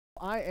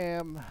I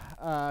am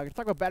going to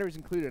talk about batteries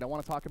included. I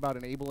want to talk about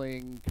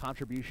enabling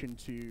contribution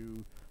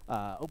to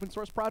open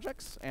source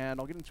projects, and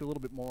I'll get into a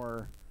little bit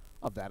more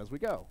of that as we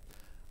go.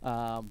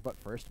 But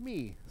first,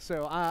 me.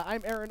 So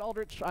I'm Aaron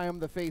Aldrich. I am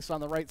the face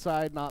on the right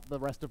side, not the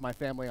rest of my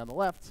family on the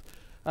left.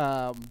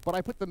 But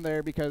I put them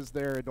there because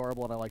they're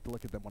adorable, and I like to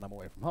look at them when I'm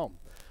away from home.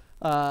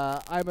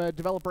 I'm a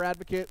developer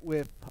advocate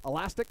with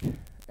Elastic,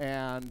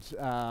 and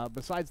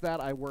besides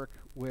that, I work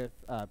with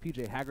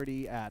PJ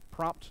Haggerty at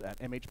Prompt, at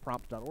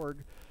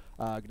mhprompt.org,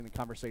 getting the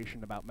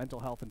conversation about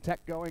mental health and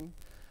tech going.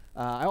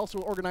 I also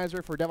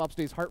organizer for DevOps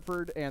Days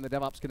Hartford and the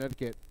DevOps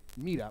Connecticut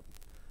meetup.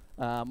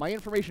 My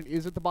information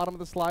is at the bottom of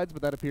the slides,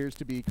 but that appears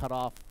to be cut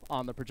off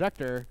on the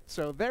projector.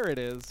 So there it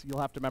is. You'll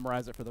have to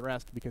memorize it for the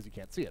rest because you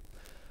can't see it.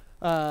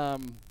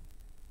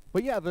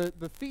 But yeah,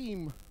 the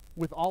theme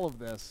with all of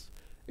this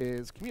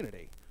is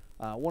community.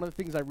 One of the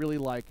things I really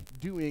like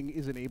doing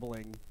is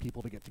enabling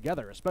people to get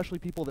together, especially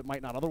people that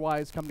might not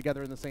otherwise come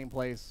together in the same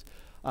place,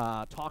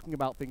 talking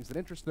about things that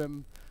interest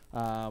them,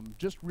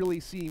 just really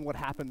seeing what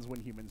happens when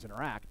humans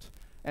interact.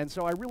 And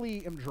so I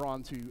really am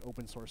drawn to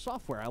open source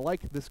software. I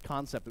like this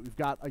concept that we've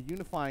got a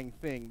unifying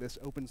thing, this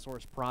open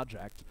source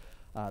project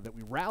that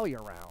we rally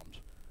around.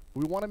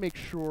 We want to make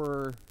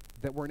sure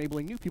that we're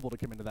enabling new people to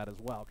come into that as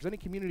well, because any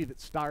community that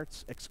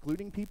starts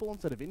excluding people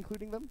instead of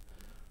including them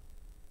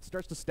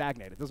starts to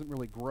stagnate. It doesn't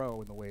really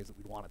grow in the ways that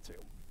we'd want it to.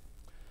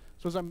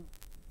 So as I'm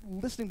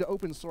listening to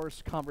open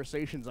source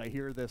conversations, I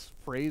hear this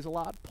phrase a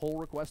lot, pull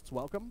requests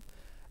welcome.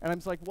 And I'm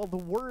just like, well, the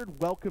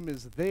word welcome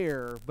is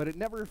there, but it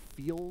never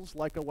feels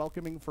like a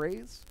welcoming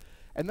phrase.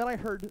 And then I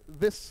heard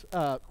this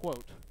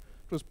quote.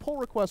 It was, pull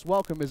request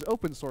welcome is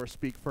open source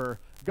speak for,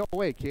 go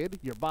away, kid,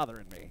 you're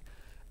bothering me.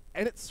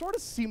 And it sort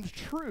of seemed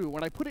true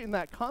when I put it in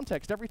that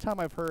context. Every time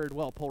I've heard,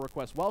 well, pull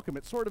request welcome,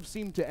 it sort of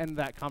seemed to end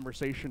that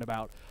conversation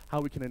about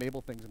how we can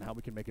enable things and how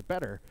we can make it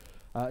better.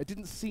 It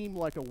didn't seem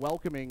like a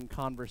welcoming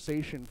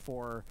conversation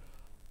for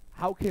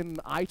how can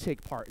I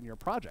take part in your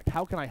project?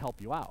 How can I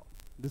help you out?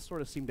 This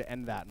sort of seemed to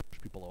end that and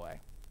push people away.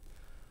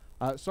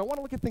 So I want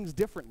to look at things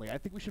differently. I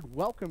think we should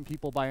welcome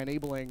people by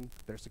enabling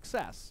their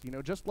success. You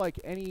know, just like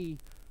any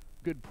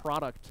good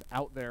product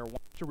out there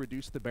wants to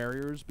reduce the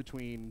barriers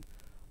between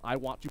I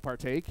want to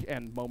partake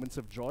and moments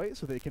of joy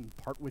so they can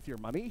part with your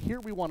money. Here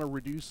we want to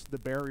reduce the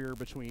barrier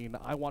between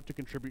I want to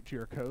contribute to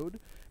your code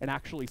and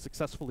actually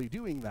successfully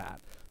doing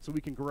that so we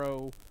can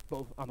grow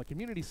both on the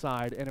community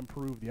side and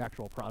improve the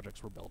actual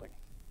projects we're building.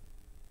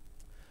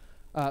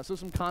 So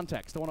some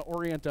context. I want to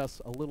orient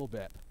us a little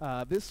bit.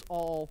 This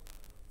all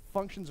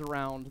functions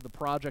around the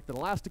project that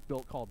Elastic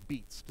built called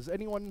Beats. Does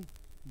anyone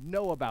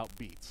know about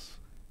Beats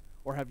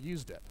or have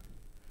used it?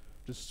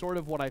 Just sort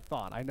of what I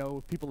thought. I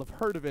know people have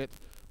heard of it,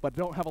 but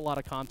don't have a lot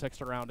of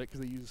context around it because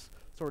they use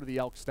sort of the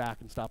Elk stack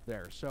and stuff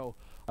there. So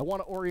I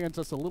want to orient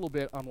us a little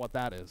bit on what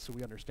that is so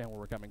we understand where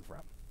we're coming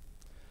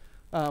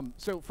from.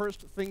 So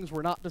first, things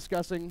we're not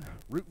discussing,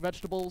 root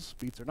vegetables.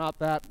 Beats are not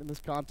that in this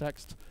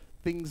context.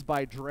 Things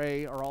by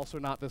Dre are also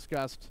not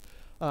discussed,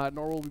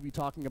 nor will we be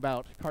talking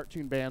about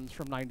cartoon bands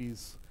from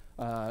 90s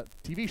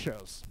TV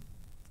shows.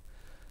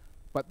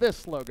 But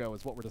this logo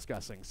is what we're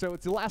discussing. So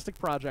it's an Elastic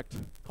project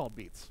called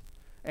Beats.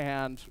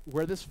 And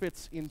where this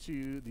fits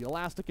into the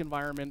Elastic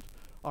environment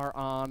are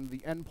on the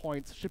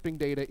endpoints shipping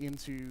data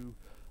into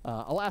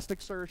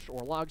Elasticsearch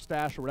or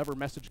Logstash or whatever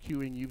message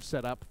queuing you've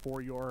set up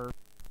for your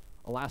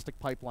Elastic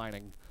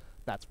pipelining.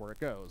 That's where it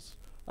goes.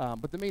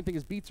 But the main thing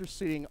is Beats are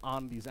sitting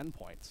on these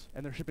endpoints,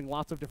 and they're shipping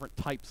lots of different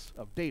types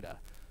of data.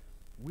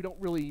 We don't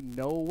really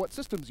know what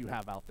systems you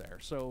have out there.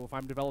 So if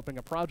I'm developing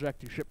a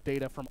project to ship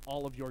data from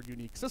all of your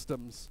unique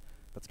systems,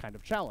 that's kind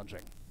of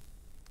challenging.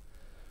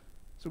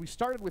 So we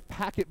started with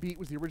PacketBeat,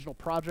 was the original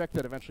project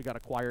that eventually got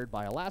acquired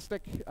by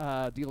Elastic,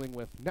 dealing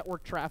with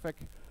network traffic.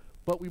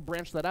 But we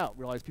branched that out,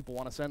 realized people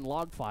want to send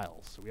log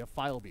files. So we have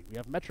FileBeat. We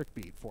have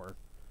MetricBeat for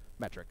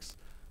metrics.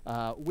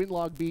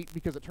 WinLogBeat,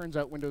 because it turns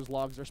out Windows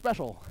logs are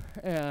special.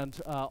 And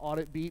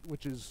AuditBeat,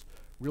 which is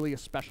really a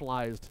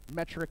specialized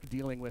metric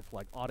dealing with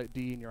like audit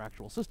D and your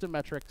actual system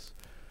metrics.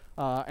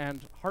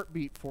 And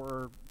Heartbeat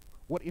for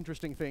what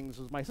interesting things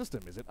is my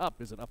system? Is it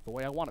up? Is it up the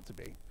way I want it to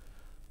be?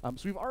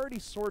 So we've already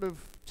sort of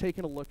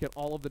taken a look at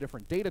all of the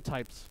different data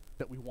types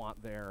that we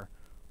want there.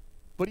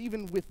 But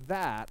even with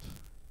that,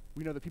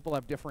 we know that people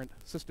have different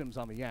systems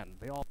on the end.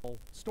 They all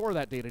store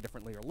that data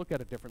differently or look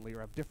at it differently or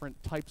have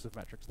different types of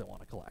metrics they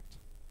want to collect.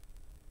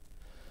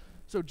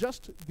 So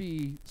just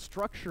the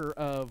structure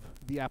of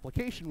the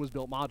application was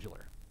built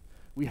modular.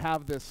 We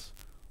have this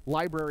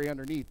library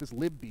underneath, this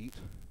libbeat,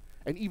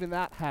 and even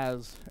that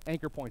has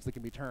anchor points that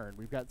can be turned.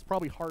 It's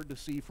probably hard to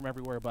see from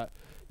everywhere, but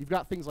you've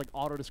got things like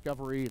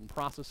auto-discovery and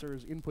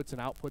processors, inputs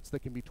and outputs that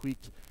can be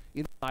tweaked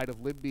inside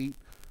of libbeat.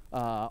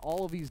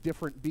 All of these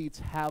different beats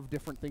have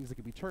different things that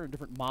can be turned,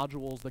 different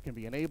modules that can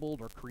be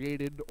enabled or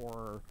created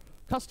or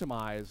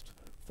customized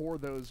for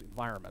those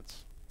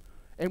environments.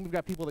 And we've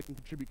got people that can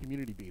contribute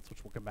community beats,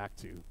 which we'll come back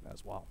to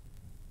as well.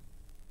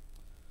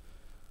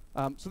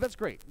 So that's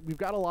great. We've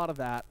got a lot of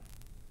that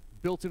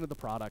built into the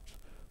product.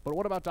 But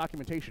what about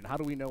documentation? How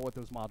do we know what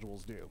those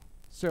modules do?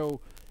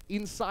 So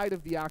inside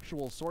of the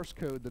actual source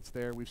code that's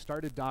there, we've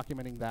started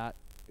documenting that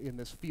in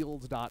this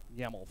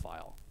fields.yaml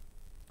file.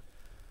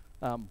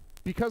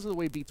 Because of the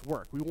way beats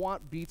work, we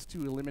want beats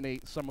to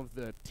eliminate some of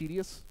the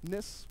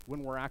tediousness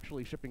when we're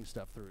actually shipping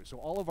stuff through. So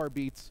all of our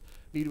beats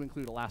need to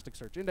include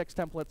Elasticsearch index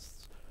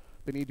templates.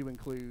 They need to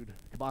include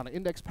Kibana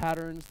index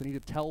patterns. They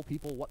need to tell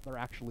people what they're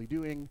actually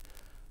doing,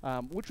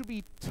 which would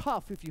be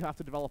tough if you have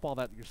to develop all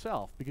that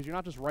yourself, because you're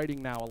not just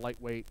writing now a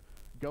lightweight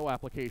Go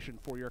application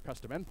for your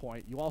custom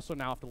endpoint. You also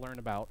now have to learn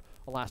about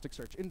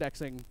Elasticsearch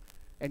indexing,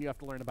 and you have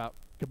to learn about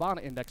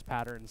Kibana index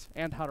patterns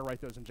and how to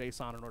write those in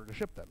JSON in order to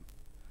ship them.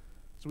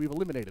 So we've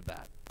eliminated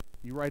that.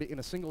 You write it in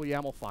a single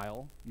YAML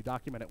file, you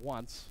document it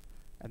once,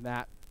 and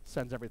that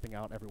sends everything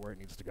out everywhere it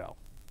needs to go.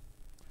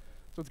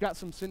 So it's got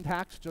some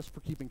syntax just for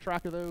keeping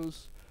track of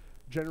those.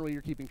 Generally,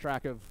 you're keeping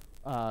track of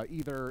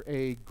either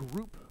a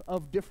group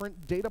of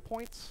different data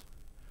points,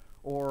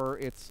 or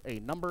it's a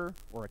number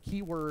or a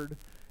keyword,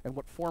 and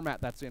what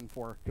format that's in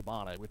for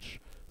Kibana, which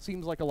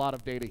seems like a lot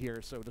of data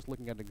here, so just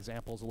looking at an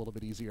example is a little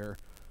bit easier.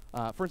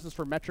 For instance,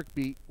 for metric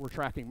beat, we're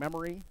tracking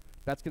memory.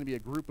 That's going to be a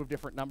group of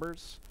different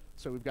numbers.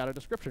 So we've got a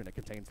description. It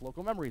contains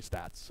local memory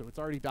stats. So it's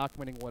already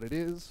documenting what it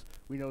is.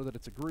 We know that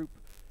it's a group.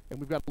 And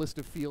we've got a list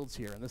of fields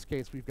here. In this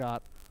case, we've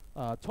got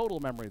total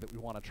memory that we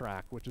want to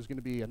track, which is going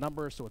to be a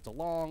number, so it's a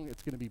long.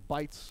 It's going to be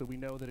bytes, so we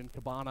know that in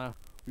Kibana,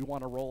 we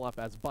want to roll up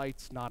as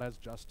bytes, not as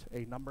just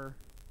a number.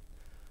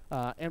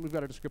 And we've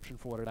got a description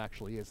for what it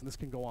actually is. And this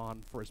can go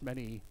on for as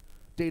many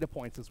data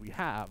points as we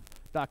have,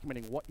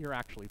 documenting what you're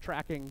actually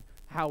tracking,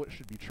 how it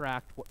should be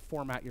tracked, what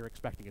format you're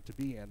expecting it to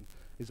be in,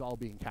 is all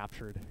being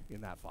captured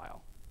in that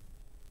file.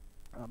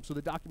 So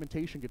the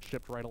documentation gets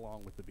shipped right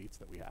along with the beats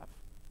that we have.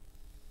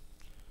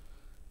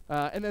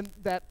 And then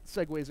that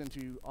segues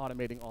into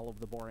automating all of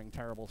the boring,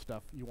 terrible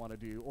stuff you want to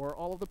do, or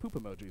all of the poop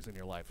emojis in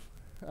your life.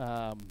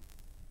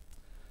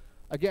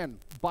 Again,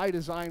 by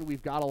design,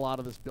 we've got a lot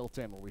of this built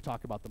in where we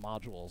talk about the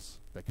modules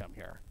that come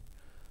here.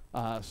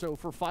 So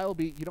for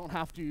FileBeat, you don't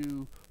have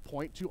to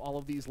point to all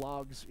of these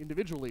logs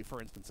individually,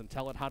 for instance, and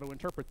tell it how to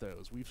interpret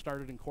those. We've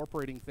started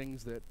incorporating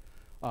things that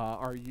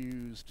are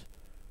used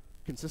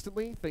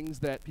consistently, things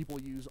that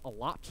people use a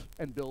lot,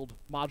 and build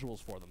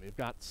modules for them. They've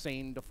got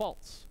sane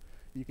defaults.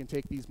 You can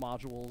take these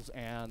modules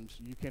and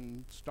you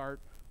can start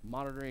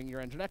monitoring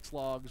your Nginx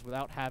logs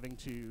without having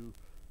to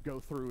go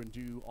through and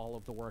do all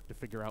of the work to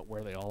figure out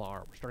where they all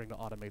are. We're starting to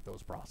automate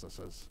those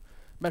processes.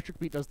 Metric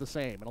Beat does the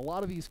same, and a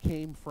lot of these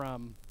came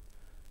from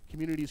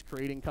communities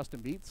creating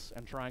custom beats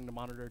and trying to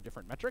monitor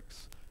different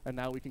metrics, and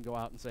now we can go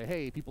out and say,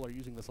 hey, people are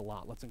using this a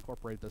lot. Let's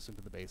incorporate this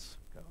into the base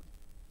code.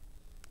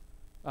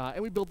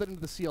 And we built it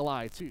into the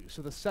CLI too,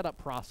 so the setup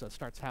process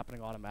starts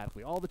happening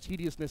automatically. All the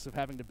tediousness of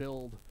having to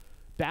build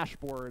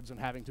dashboards and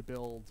having to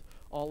build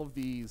all of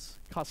these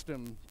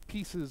custom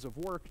pieces of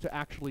work to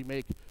actually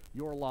make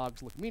your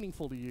logs look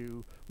meaningful to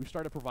you, we've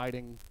started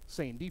providing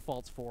sane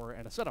defaults for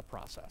and a setup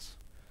process.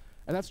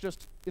 And that's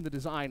just in the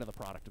design of the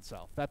product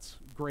itself. That's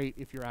great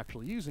if you're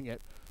actually using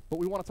it, but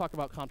we want to talk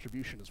about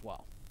contribution as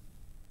well.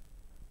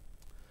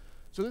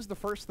 So this is the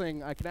first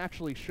thing I can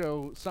actually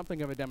show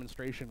something of a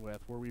demonstration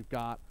with, where we've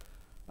got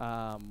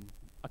a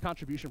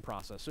contribution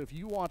process. So if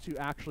you want to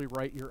actually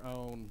write your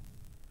own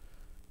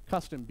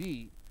custom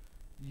beat,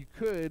 you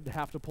could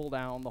have to pull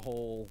down the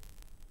whole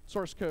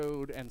source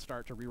code and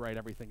start to rewrite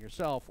everything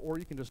yourself, or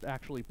you can just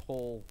actually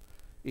pull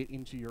it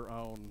into your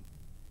own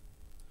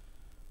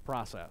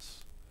process.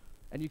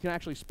 And you can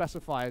actually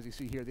specify, as you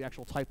see here, the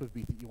actual type of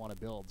beat that you want to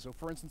build. So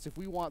for instance, if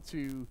we want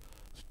to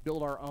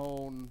build our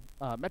own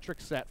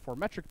metric set for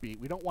metric beat,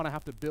 we don't want to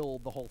have to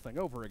build the whole thing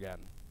over again.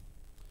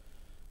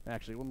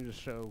 Actually, let me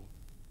just show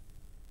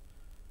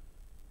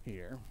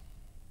here.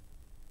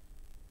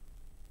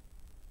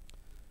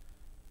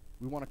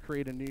 We want to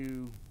create a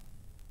new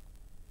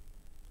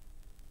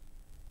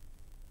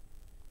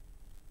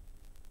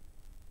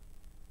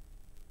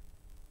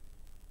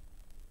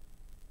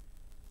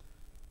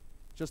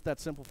just that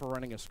simple for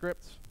running a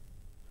script.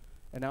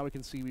 And now we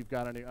can see we've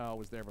got a new, oh, it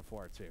was there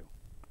before too.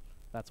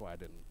 That's why I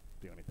didn't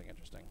do anything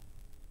interesting.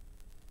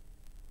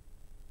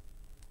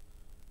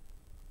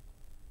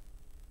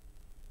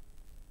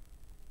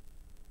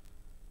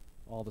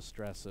 All the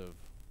stress of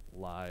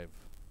live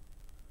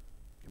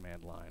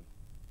command line.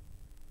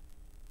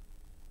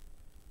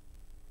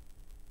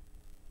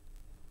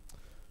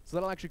 So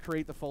that'll actually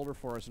create the folder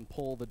for us and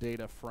pull the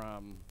data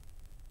from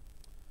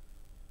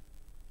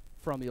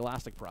the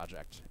Elastic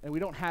project. And we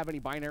don't have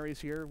any binaries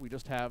here. We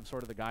just have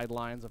sort of the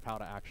guidelines of how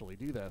to actually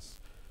do this.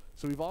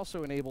 So we've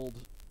also enabled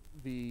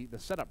the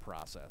setup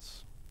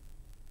process.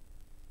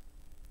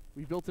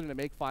 We built it into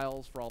make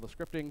files for all the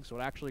scripting, so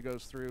it actually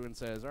goes through and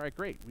says, all right,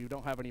 great, we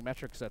don't have any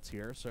metric sets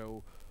here,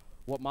 so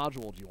what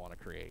module do you want to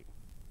create?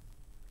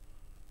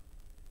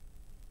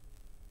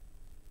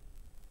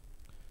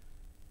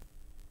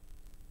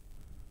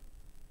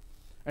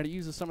 And it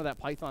uses some of that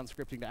Python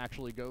scripting to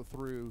actually go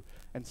through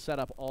and set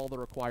up all the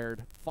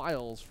required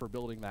files for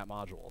building that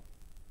module.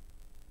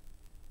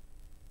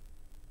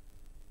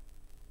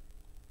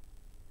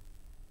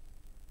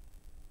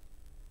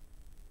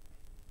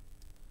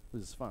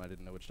 This is fun. I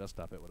didn't know which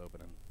desktop it would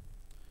open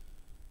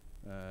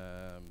in.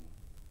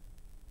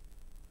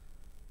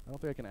 I don't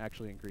think I can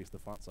actually increase the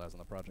font size on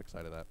the project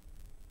side of that.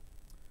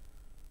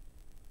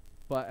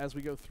 But as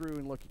we go through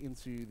and look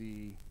into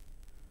the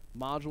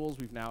modules,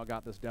 we've now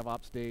got this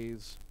DevOps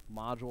Days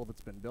module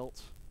that's been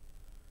built.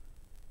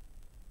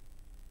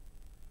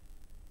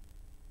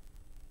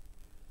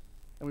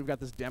 And we've got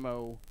this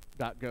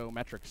demo.go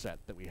metric set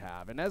that we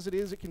have. And as it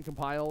is, it can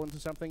compile into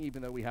something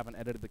even though we haven't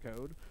edited the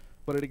code.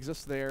 But it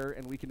exists there,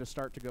 and we can just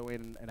start to go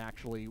in and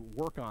actually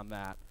work on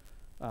that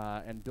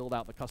and build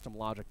out the custom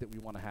logic that we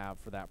want to have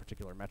for that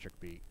particular metric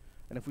beat.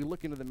 And if we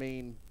look into the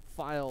main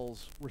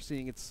files, we're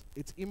seeing it's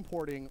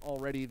importing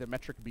already the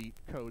metric beat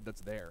code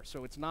that's there.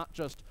 So it's not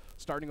just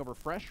starting over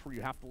fresh where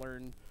you have to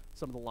learn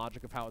some of the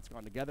logic of how it's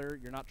gone together.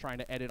 You're not trying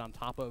to edit on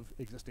top of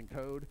existing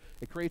code.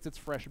 It creates its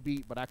fresh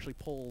beat, but actually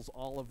pulls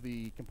all of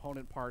the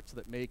component parts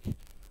that make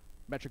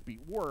metric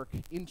beat work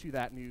into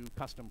that new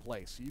custom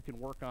place. So you can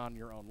work on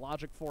your own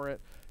logic for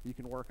it. You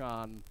can work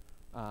on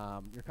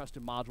your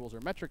custom modules or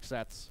metric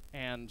sets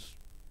and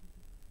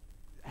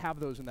have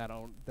those in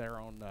their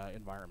own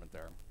environment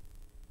there.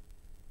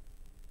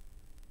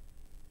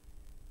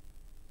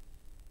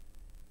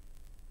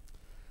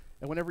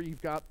 And whenever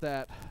you've got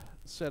that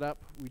set up,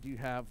 we do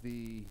have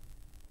the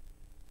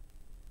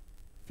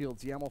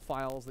fields YAML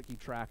files that keep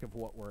track of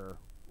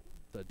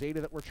the data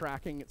that we're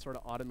tracking. It sort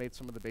of automates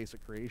some of the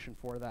basic creation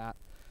for that.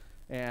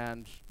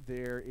 And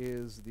there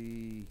is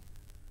the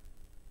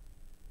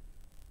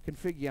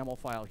config YAML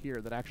file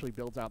here that actually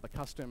builds out the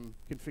custom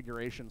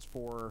configurations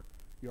for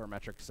your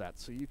metric set.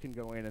 So you can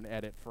go in and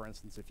edit, for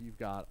instance, if you've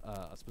got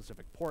a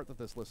specific port that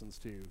this listens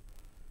to,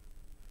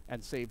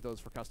 and save those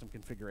for custom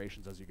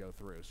configurations as you go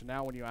through. So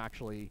now when you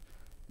actually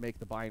make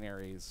the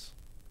binaries,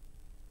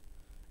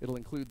 it'll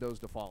include those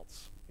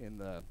defaults in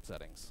the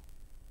settings.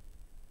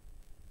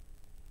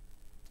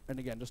 And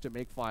again, just a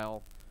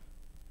makefile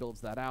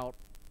builds that out,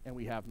 and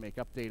we have make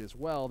update as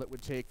well that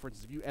would take, for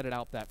instance, if you edit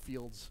out that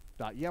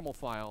fields.yaml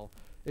file,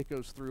 it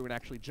goes through and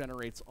actually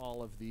generates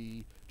all of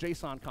the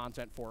JSON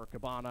content for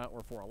Kibana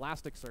or for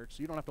Elasticsearch. So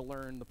you don't have to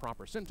learn the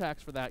proper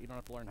syntax for that. You don't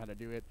have to learn how to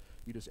do it.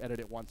 You just edit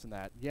it once in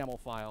that YAML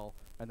file,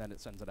 and then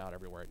it sends it out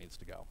everywhere it needs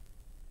to go.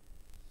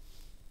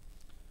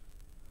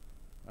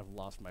 I've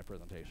lost my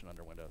presentation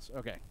under Windows.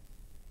 Okay.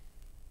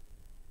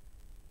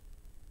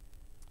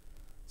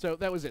 So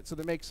that was it. So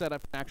the make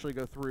setup can actually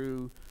go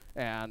through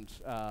and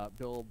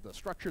build the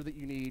structure that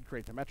you need,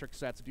 create the metric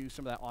sets, do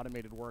some of that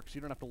automated work. So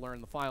you don't have to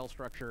learn the file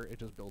structure. It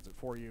just builds it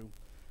for you.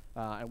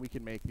 And we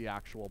can make the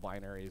actual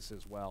binaries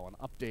as well and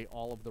update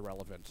all of the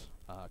relevant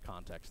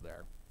context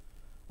there.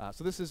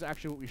 So this is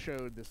actually what we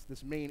showed.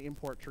 This main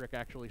import trick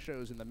actually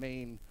shows in the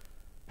main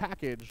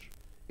package,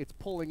 it's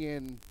pulling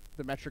in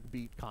the metric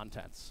beat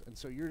contents. And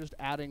so you're just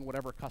adding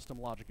whatever custom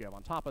logic you have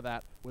on top of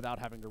that without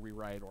having to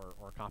rewrite or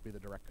copy the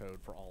direct code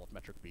for all of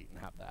metric beat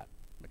and have that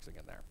mixing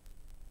in there.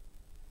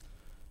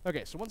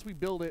 Okay, so once we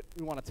build it,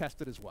 we want to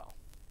test it as well.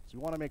 So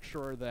we want to make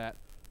sure that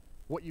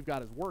what you've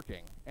got is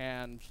working.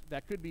 And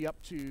that could be up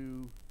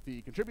to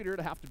the contributor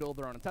to have to build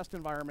their own test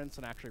environments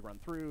and actually run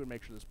through and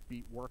make sure this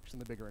beat works in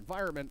the bigger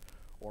environment,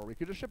 or we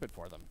could just ship it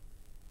for them.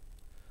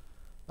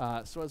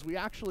 So as we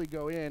actually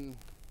go in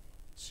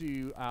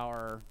to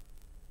our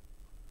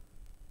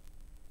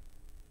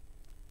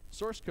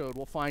source code,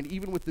 we'll find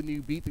even with the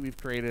new beat that we've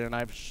created, and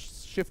I've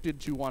shifted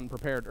to one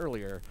prepared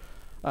earlier,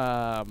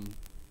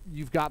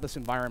 you've got this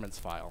environments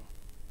file.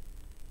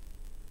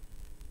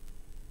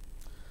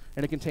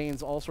 And it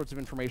contains all sorts of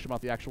information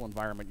about the actual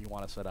environment you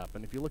want to set up.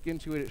 And if you look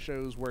into it, it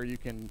shows where you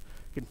can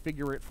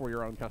configure it for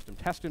your own custom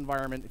test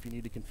environment if you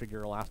need to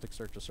configure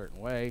Elasticsearch a certain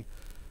way.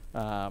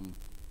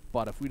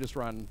 But if we just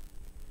run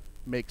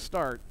make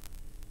start,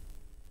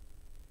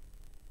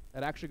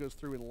 it actually goes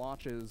through and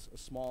launches a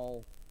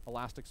small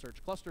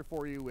Elasticsearch cluster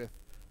for you with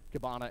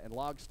Kibana and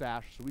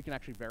Logstash, so we can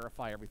actually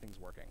verify everything's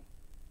working.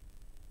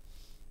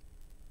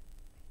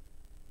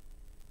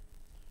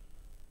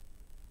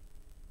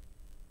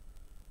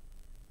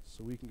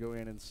 So we can go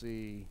in and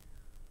see,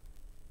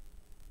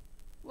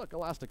 look,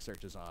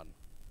 Elasticsearch is on.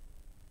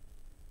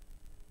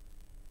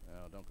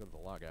 Oh, don't go to the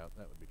logout.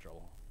 That would be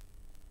trouble.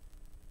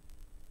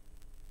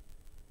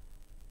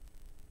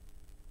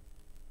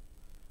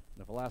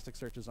 And if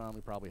Elasticsearch is on,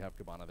 we probably have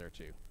Kibana there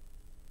too.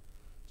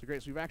 So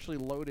great, so we've actually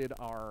loaded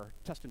our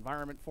test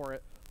environment for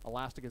it.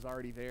 Elastic is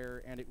already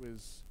there, and it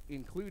was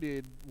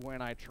included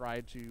when I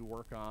tried to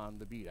work on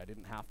the beat. I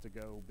didn't have to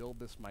go build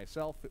this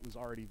myself. It was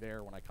already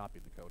there when I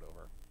copied the code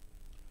over.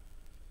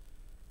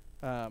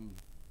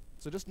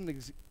 So just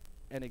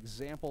an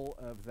example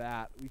of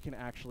that, we can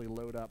actually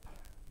load up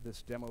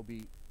this demo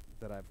beat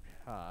that I've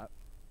got,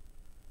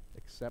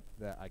 except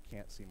that I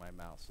can't see my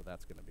mouse, so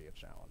that's going to be a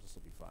challenge. This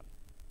will be fun.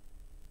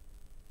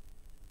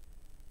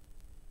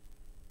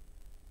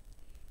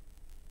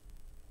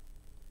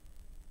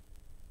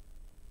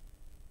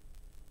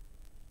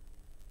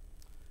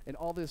 And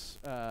all this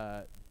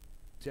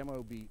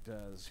demo beat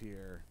does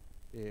here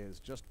is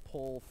just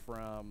pull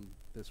from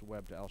this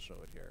web to, I'll show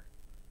it here.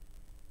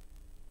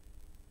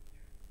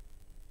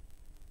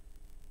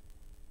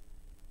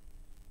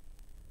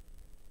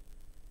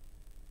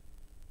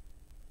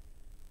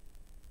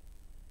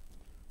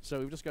 So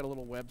we've just got a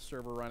little web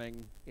server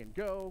running in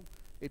Go.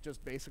 It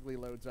just basically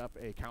loads up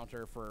a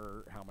counter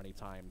for how many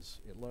times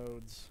it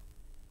loads,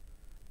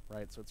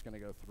 right? So it's going to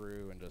go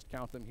through and just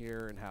count them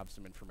here and have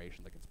some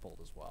information that gets pulled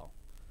as well.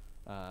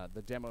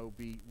 The demo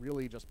beat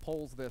really just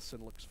pulls this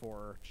and looks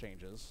for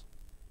changes.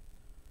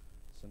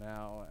 So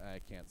now I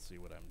can't see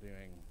what I'm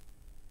doing.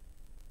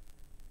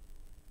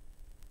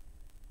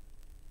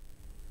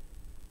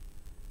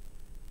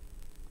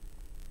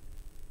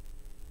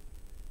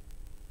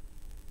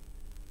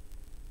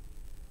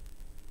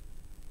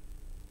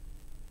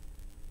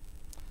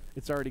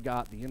 It's already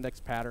got the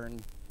index pattern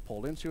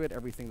pulled into it,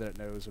 everything that it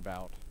knows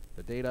about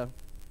the data.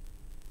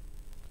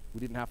 We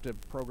didn't have to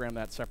program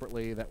that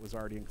separately. That was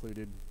already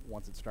included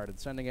once it started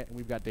sending it, and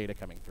we've got data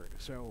coming through.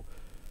 So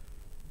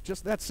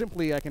just that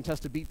simply, I can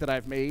test a beat that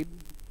I've made.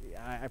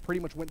 I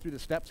pretty much went through the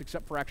steps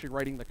except for actually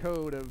writing the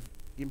code of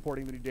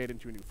importing the new data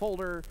into a new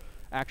folder,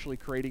 actually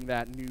creating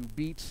that new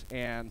beat,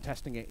 and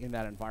testing it in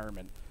that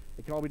environment.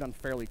 It can all be done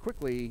fairly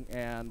quickly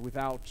and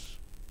without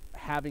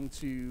having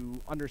to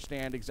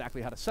understand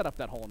exactly how to set up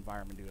that whole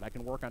environment, I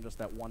can work on just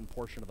that one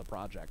portion of the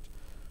project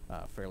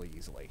fairly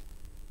easily.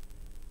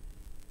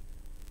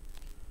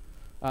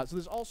 So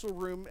there's also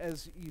room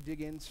as you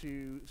dig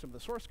into some of the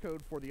source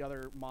code for the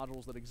other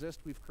modules that exist.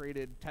 We've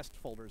created test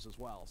folders as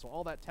well. So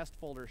all that test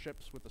folder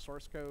ships with the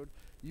source code.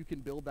 You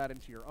can build that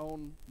into your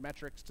own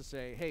metrics to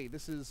say, hey,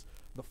 this is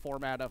the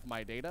format of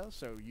my data,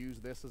 so use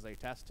this as a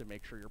test to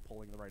make sure you're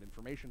pulling the right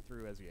information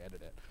through as you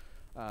edit it.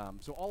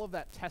 So all of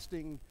that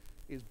testing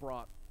is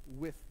brought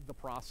with the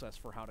process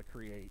for how to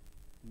create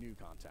new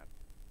content.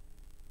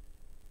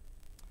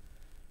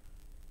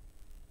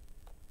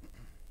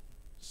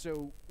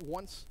 So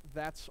once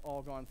that's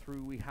all gone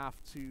through, we have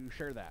to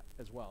share that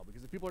as well.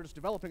 Because if people are just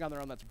developing on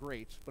their own, that's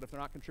great. But if they're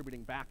not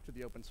contributing back to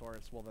the open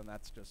source, well, then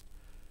that's just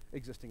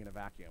existing in a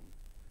vacuum.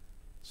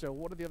 So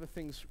one of the other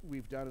things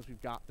we've done is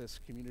we've got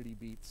this community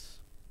beats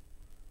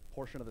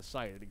portion of the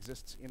site. It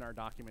exists in our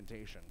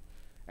documentation.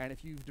 And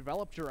if you've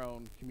developed your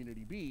own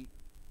community beat,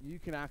 you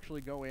can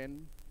actually go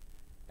in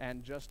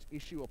and just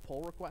issue a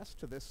pull request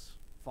to this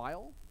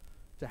file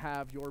to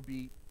have your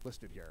beat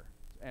listed here.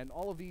 And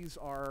all of these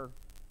are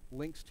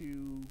links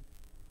to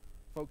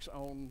folks'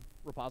 own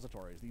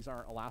repositories. These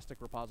aren't Elastic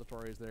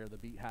repositories. The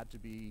beat had to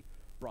be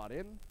brought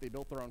in. They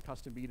built their own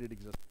custom beat. It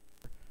exists,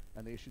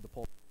 and they issued the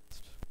pull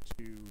request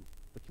to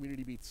the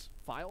community beats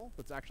file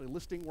that's actually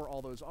listing where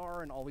all those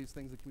are and all these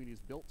things the community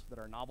has built that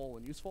are novel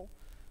and useful,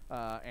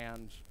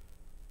 and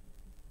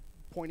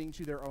pointing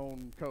to their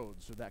own code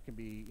so that can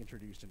be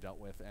introduced and dealt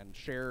with and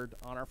shared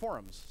on our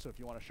forums. So if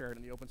you want to share it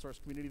in the open source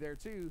community there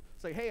too,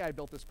 say, hey, I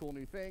built this cool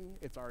new thing.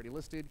 It's already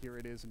listed. Here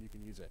it is, and you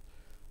can use it.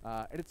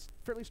 And it's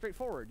fairly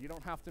straightforward. You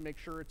don't have to make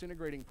sure it's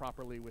integrating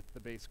properly with the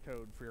base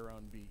code for your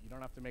own beat. You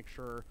don't have to make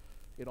sure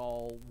it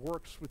all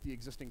works with the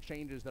existing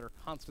changes that are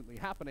constantly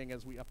happening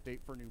as we update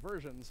for new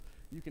versions.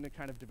 You can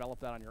kind of develop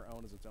that on your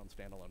own as its own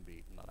standalone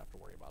beat and not have to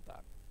worry about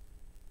that.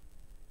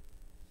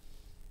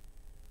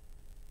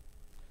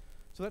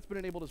 So that's been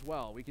enabled as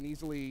well. We can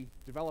easily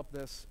develop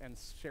this and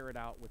share it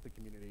out with the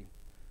community.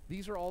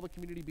 These are all the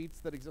community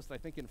beats that exist. I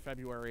think in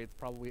February, it's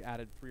probably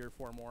added 3 or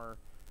 4 more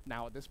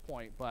now at this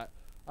point, but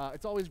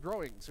it's always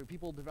growing. So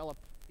people develop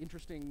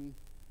interesting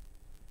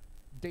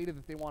data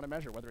that they want to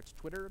measure, whether it's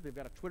Twitter, they've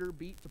got a Twitter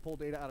beat to pull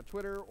data out of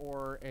Twitter,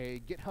 or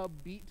a GitHub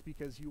beat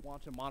because you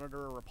want to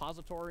monitor a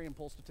repository and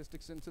pull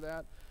statistics into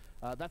that.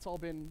 That's all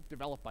been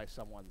developed by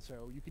someone.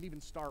 So you can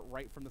even start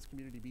right from this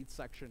community beats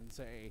section and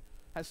say,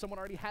 has someone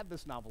already had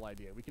this novel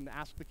idea? We can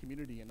ask the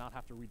community and not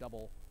have to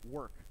redouble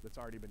work that's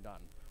already been done.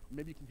 Or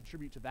maybe you can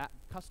contribute to that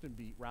custom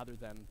beat rather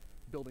than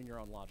building your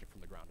own logic from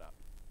the ground up.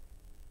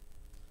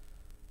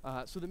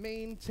 So the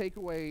main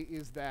takeaway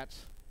is that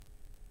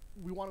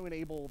we want to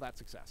enable that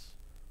success.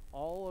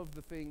 All of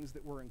the things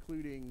that we're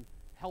including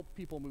help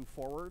people move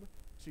forward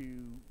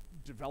to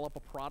develop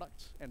a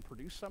product and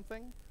produce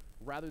something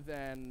rather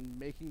than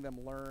making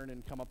them learn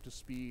and come up to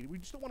speed. We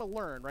just don't want to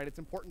learn, right? It's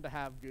important to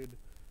have good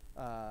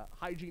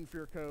hygiene for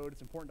your code.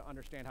 It's important to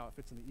understand how it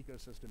fits in the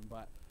ecosystem,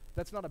 but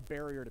that's not a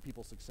barrier to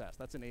people's success.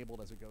 That's enabled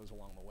as it goes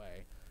along the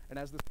way. And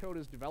as this code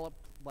is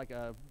developed like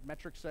a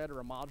metric set or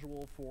a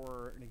module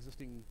for an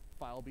existing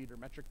file beat or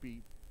metric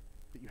beat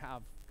that you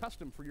have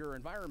custom for your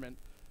environment,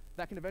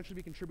 that can eventually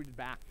be contributed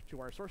back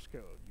to our source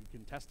code. You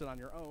can test it on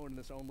your own in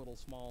this own little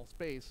small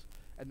space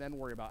and then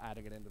worry about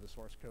adding it into the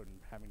source code and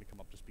having to come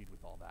up to speed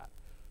with all that.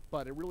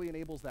 But it really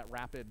enables that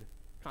rapid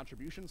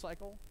contribution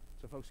cycle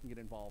so folks can get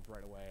involved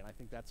right away. And I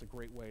think that's a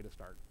great way to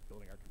start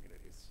building our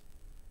communities.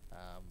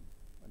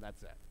 And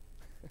that's it.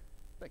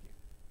 Thank you.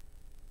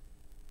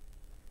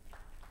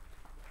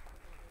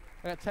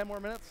 I got 10 more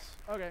minutes?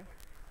 Okay.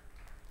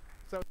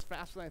 So it's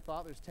faster than I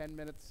thought. There's 10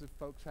 minutes if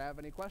folks have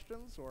any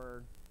questions,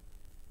 or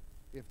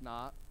if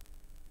not,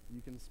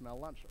 you can smell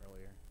lunch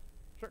earlier.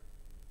 Sure.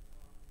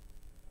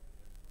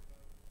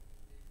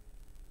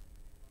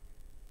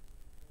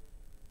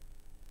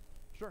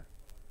 Sure.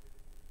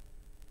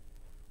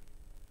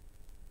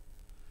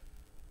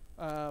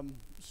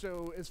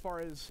 So as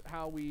far as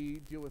how we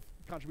deal with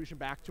contribution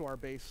back to our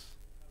base,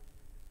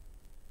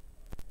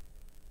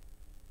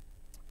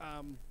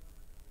 Um,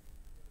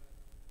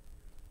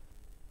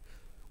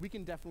 we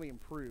can definitely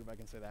improve, I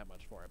can say that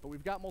much for it. But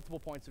we've got multiple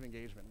points of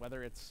engagement,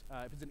 whether it's,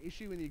 if it's an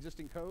issue in the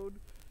existing code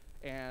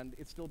and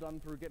it's still done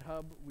through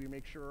GitHub, we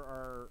make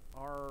sure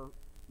our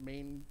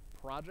main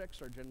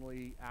projects are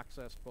generally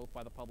accessed both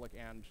by the public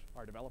and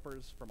our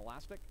developers from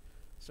Elastic.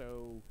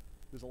 So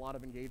there's a lot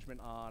of engagement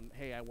on,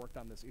 hey, I worked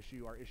on this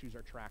issue, our issues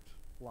are tracked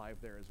live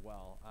there as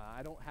well.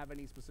 I don't have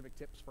any specific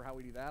tips for how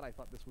we do that. I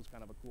thought this was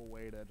kind of a cool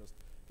way to just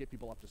get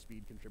people up to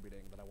speed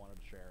contributing that I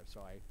wanted to share. So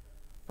I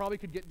probably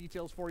could get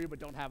details for you, but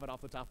don't have it off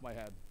the top of my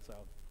head. So,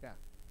 yeah.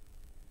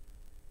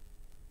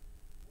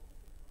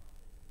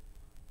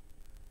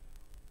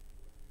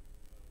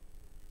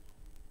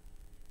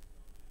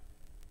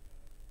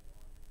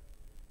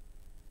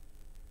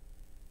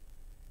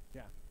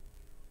 Yeah.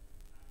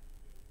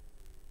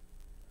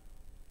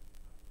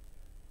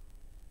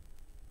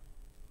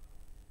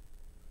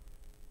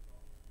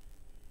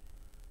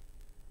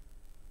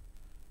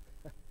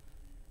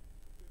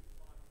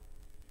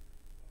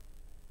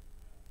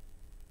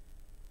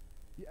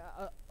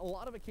 Yeah, a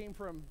lot of it came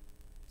from,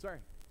 sorry.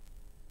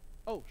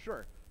 Oh,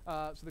 sure.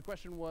 So the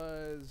question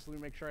was, let me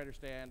make sure I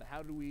understand,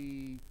 how do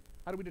we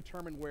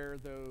determine where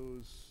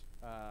those,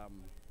 how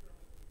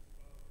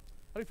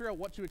do we figure out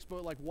what to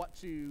expose, like what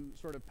to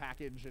sort of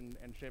package and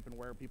ship and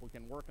where people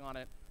can work on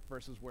it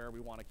versus where we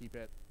want to keep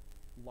it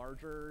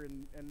larger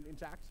and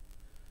intact?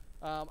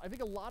 I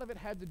think a lot of it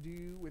had to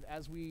do with,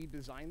 as we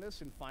design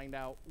this and find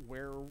out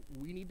where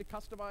we need to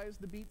customize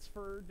the beats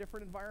for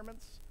different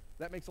environments,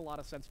 that makes a lot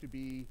of sense to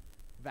be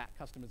that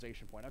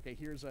customization point. Okay,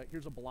 here's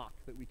a block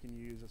that we can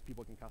use as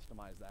people can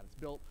customize that. It's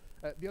built,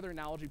 the other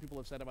analogy people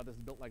have said about this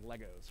is built like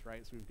Legos,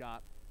 right? So we've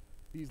got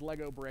these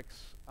Lego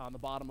bricks on the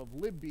bottom of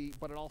libbeat,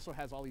 but it also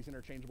has all these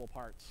interchangeable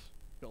parts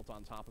built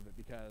on top of it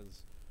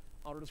because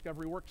auto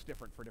discovery works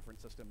different for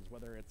different systems,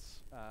 whether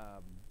it's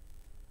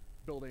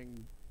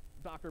building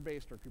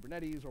Docker-based or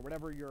Kubernetes or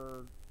whatever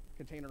your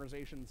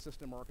containerization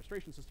system or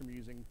orchestration system you're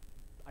using,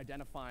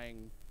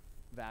 identifying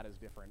that as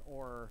different.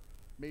 Or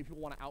maybe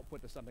people want to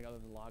output to something other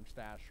than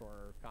Logstash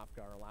or Kafka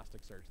or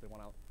Elasticsearch. They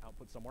want to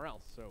output somewhere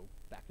else, so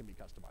that can be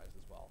customized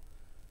as well.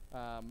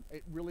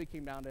 It really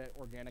came down to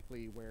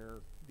organically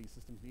where these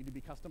systems need to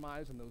be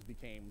customized, and those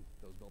became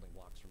those building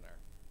blocks from there.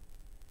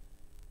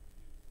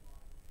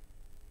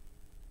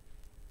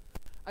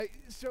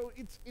 So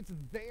it's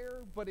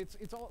there, but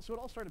it's all, so it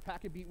all started,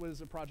 Packetbeat was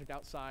a project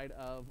outside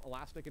of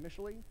Elastic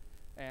initially,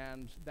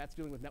 and that's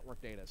dealing with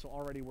network data. So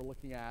already we're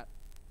looking at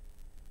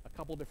a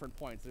couple different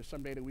points. There's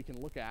some data we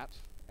can look at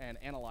and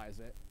analyze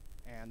it,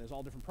 and there's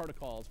all different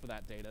protocols for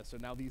that data. So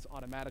now these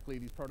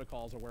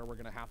protocols are where we're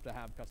gonna have to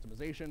have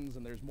customizations,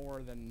 and there's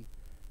more than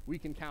we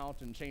can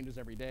count and changes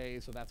every day,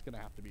 so that's gonna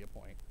have to be a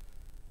point.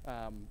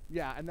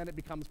 Yeah, and then it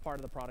becomes part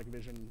of the product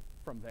vision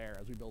from there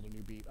as we build a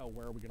new beat. Oh,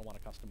 where are we gonna wanna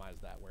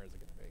customize that? Where is it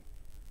gonna be?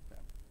 Yeah.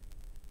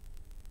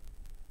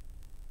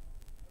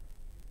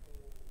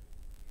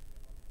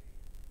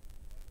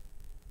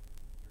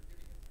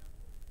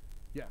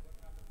 Yeah.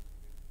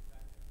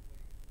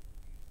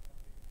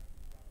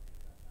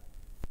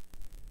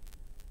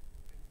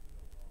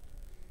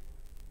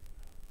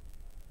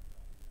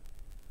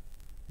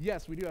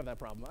 Yes, we do have that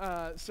problem.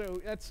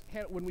 So that's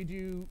when we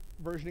do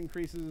version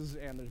increases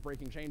and there's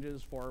breaking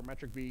changes for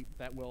metric beat,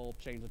 that will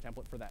change the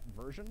template for that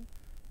version.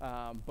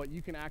 But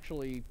you can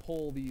actually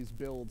pull these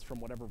builds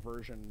from whatever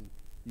version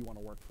you want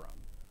to work from.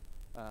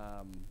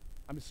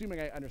 I'm assuming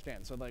I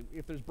understand. So like,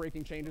 if there's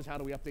breaking changes, how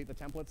do we update the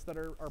templates that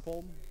are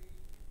pulled?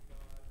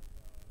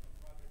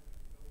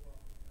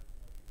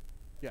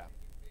 Yeah.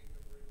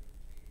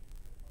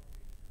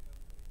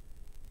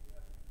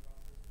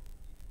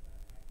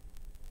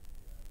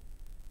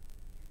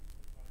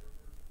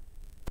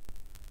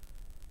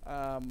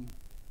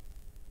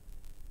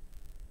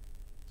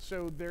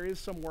 So there is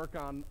some work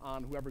on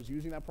whoever's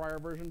using that prior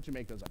version to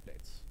make those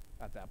updates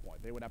at that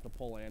point. They would have to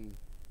pull in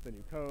the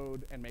new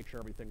code and make sure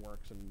everything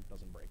works and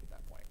doesn't break at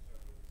that point.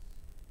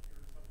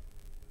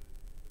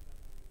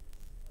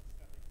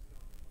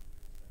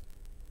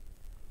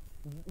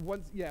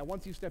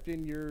 Once you've stepped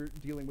in, you're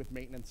dealing with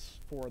maintenance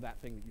for that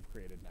thing that you've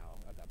created now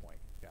at that point,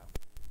 yeah.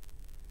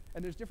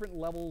 And there's different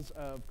levels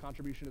of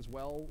contribution as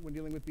well when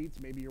dealing with beats.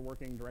 Maybe you're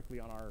working directly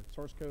on our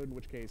source code, in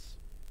which case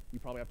you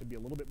probably have to be a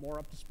little bit more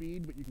up to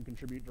speed, but you can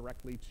contribute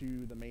directly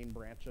to the main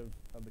branch of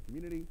the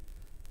community.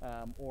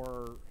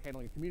 Or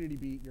handling a community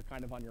beat, you're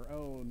kind of on your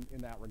own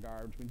in that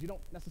regard, which means you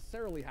don't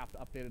necessarily have to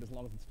update it as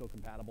long as it's still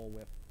compatible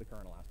with the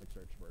current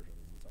Elasticsearch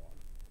versions.